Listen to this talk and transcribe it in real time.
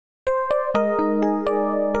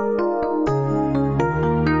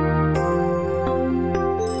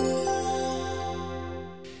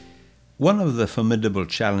One of the formidable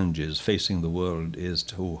challenges facing the world is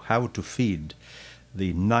how to feed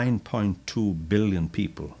the 9.2 billion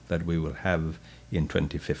people that we will have in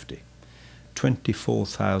 2050.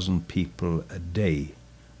 24,000 people a day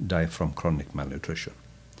die from chronic malnutrition.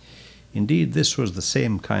 Indeed, this was the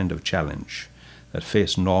same kind of challenge that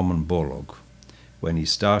faced Norman Borlaug when he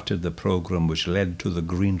started the program which led to the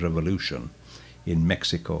Green Revolution in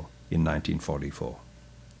Mexico in 1944.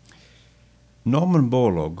 Norman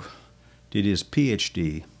Borlaug did his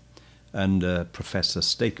PhD under Professor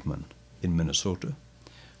Steikman in Minnesota,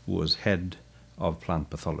 who was head of plant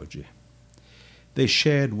pathology. They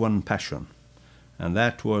shared one passion, and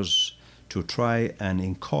that was to try and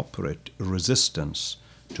incorporate resistance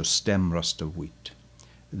to stem rust of wheat.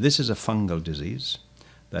 This is a fungal disease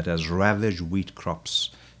that has ravaged wheat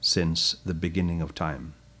crops since the beginning of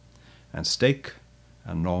time. And Steik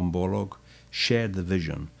and Norman Borlaug shared the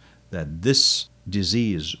vision that this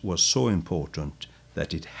disease was so important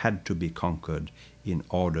that it had to be conquered in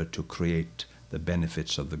order to create the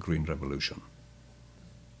benefits of the Green Revolution.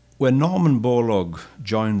 When Norman Borlaug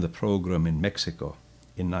joined the program in Mexico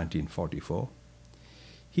in 1944,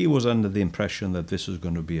 he was under the impression that this was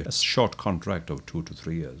going to be a short contract of 2 to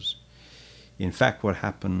 3 years. In fact, what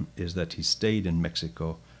happened is that he stayed in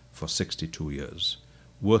Mexico for 62 years,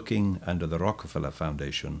 working under the Rockefeller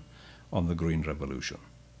Foundation on the Green Revolution.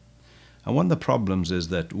 And one of the problems is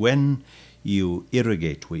that when you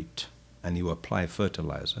irrigate wheat and you apply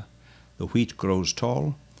fertilizer, the wheat grows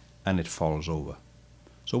tall and it falls over.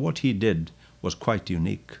 So what he did was quite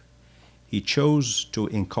unique. He chose to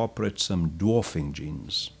incorporate some dwarfing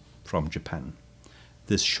genes from Japan.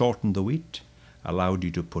 This shortened the wheat, allowed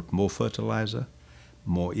you to put more fertilizer,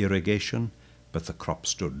 more irrigation, but the crop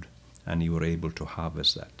stood, and you were able to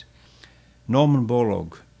harvest that. Norman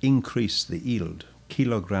Borlaug increased the yield,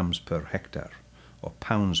 kilograms per hectare, or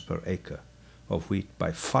pounds per acre, of wheat by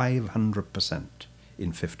 500%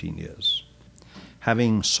 in 15 years.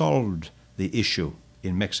 Having solved the issue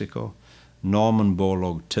in Mexico, Norman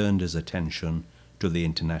Borlaug turned his attention to the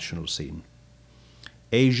international scene.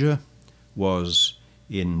 Asia was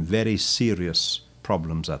in very serious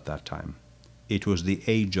problems at that time. It was the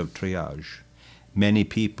age of triage. Many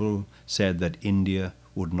people said that India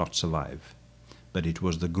would not survive, but it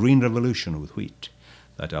was the Green Revolution with wheat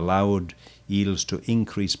that allowed yields to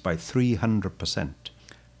increase by 300%.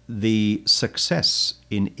 The success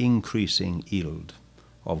in increasing yield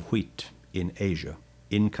of wheat in Asia,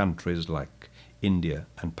 in countries like India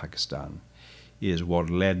and Pakistan, is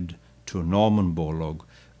what led to Norman Borlaug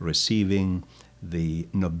receiving the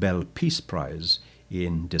Nobel Peace Prize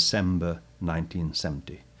in December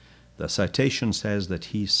 1970. The citation says that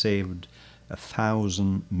he saved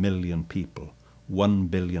 1,000 million people, 1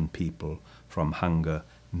 billion people, from hunger,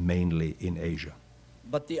 mainly in Asia.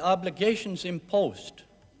 But the obligations imposed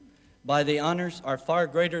by the honors are far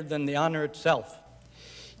greater than the honor itself.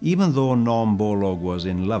 Even though Norman Borlaug was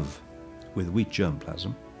in love with wheat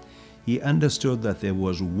germplasm, he understood that there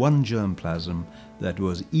was one germplasm that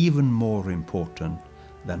was even more important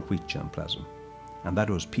than wheat germplasm, and that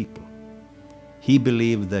was people. He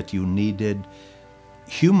believed that you needed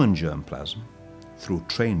human germplasm through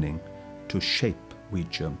training to shape wheat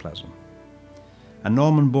germplasm. And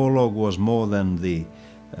Norman Borlaug was more than the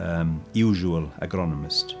usual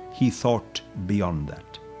agronomist. He thought beyond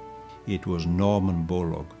that. It was Norman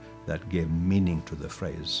Borlaug that gave meaning to the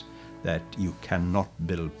phrase that you cannot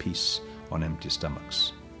build peace on empty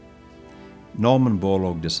stomachs. Norman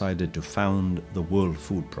Borlaug decided to found the World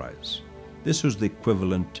Food Prize. This was the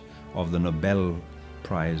equivalent of the Nobel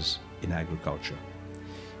Prize in Agriculture.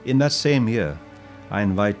 In that same year, I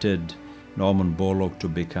invited Norman Borlaug to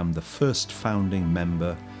become the first founding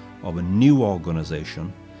member of a new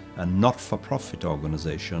organization, a not-for-profit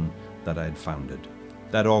organization that I had founded.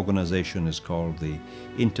 That organization is called the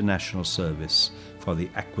International Service for the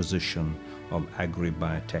Acquisition of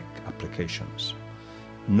Agri-Biotech Applications.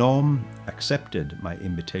 Norm accepted my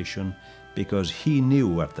invitation because he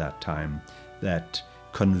knew at that time that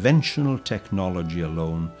conventional technology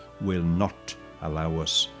alone will not allow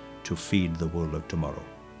us to feed the world of tomorrow.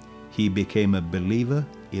 He became a believer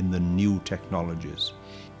in the new technologies.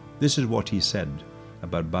 This is what he said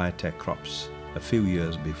about biotech crops a few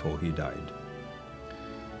years before he died.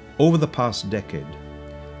 Over the past decade,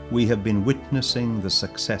 we have been witnessing the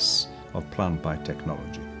success of plant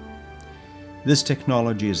biotechnology. This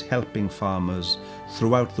technology is helping farmers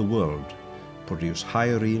throughout the world produce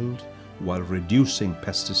higher yield while reducing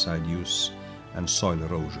pesticide use and soil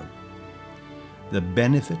erosion. The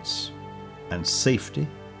benefits and safety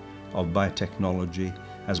of biotechnology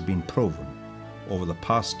has been proven over the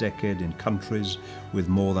past decade in countries with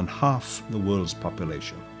more than half the world's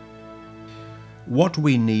population. What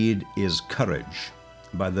we need is courage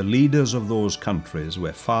by the leaders of those countries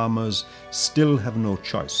where farmers still have no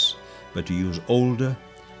choice but to use older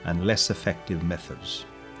and less effective methods.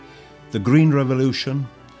 The Green Revolution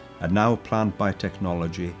and now plant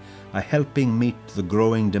biotechnology are helping meet the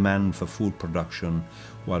growing demand for food production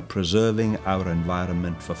while preserving our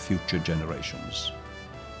environment for future generations.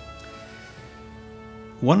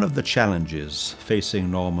 One of the challenges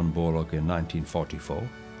facing Norman Borlaug in 1944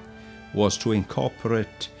 was to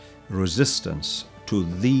incorporate resistance to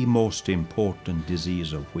the most important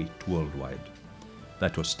disease of wheat worldwide.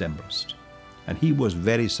 That was stem rust. And he was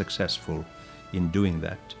very successful in doing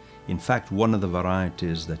that. In fact, one of the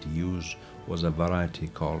varieties that he used was a variety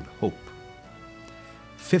called Hope.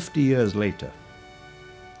 50 years later,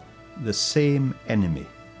 the same enemy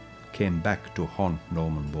came back to haunt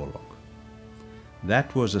Norman Borlaug.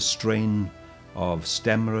 That was a strain of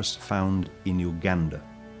stem rust found in Uganda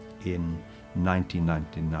in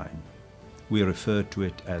 1999. We refer to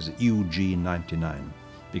it as UG99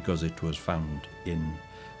 because it was found in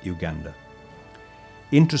Uganda.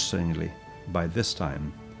 Interestingly, by this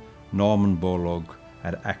time, Norman Borlaug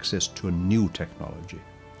had access to a new technology,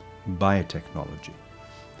 biotechnology,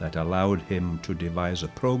 that allowed him to devise a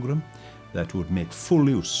program that would make full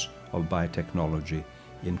use of biotechnology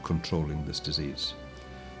in controlling this disease.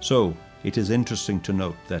 So it is interesting to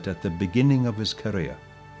note that at the beginning of his career,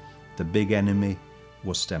 the big enemy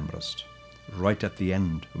was stem rust. Right at the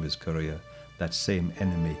end of his career, that same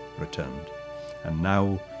enemy returned. And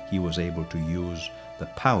now he was able to use the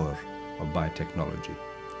power of biotechnology.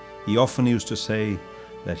 He often used to say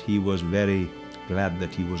that he was very glad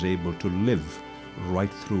that he was able to live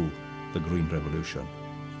right through the Green Revolution.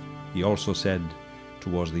 He also said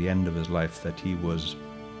towards the end of his life that he was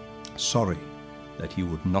sorry that he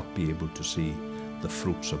would not be able to see the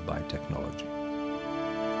fruits of biotechnology.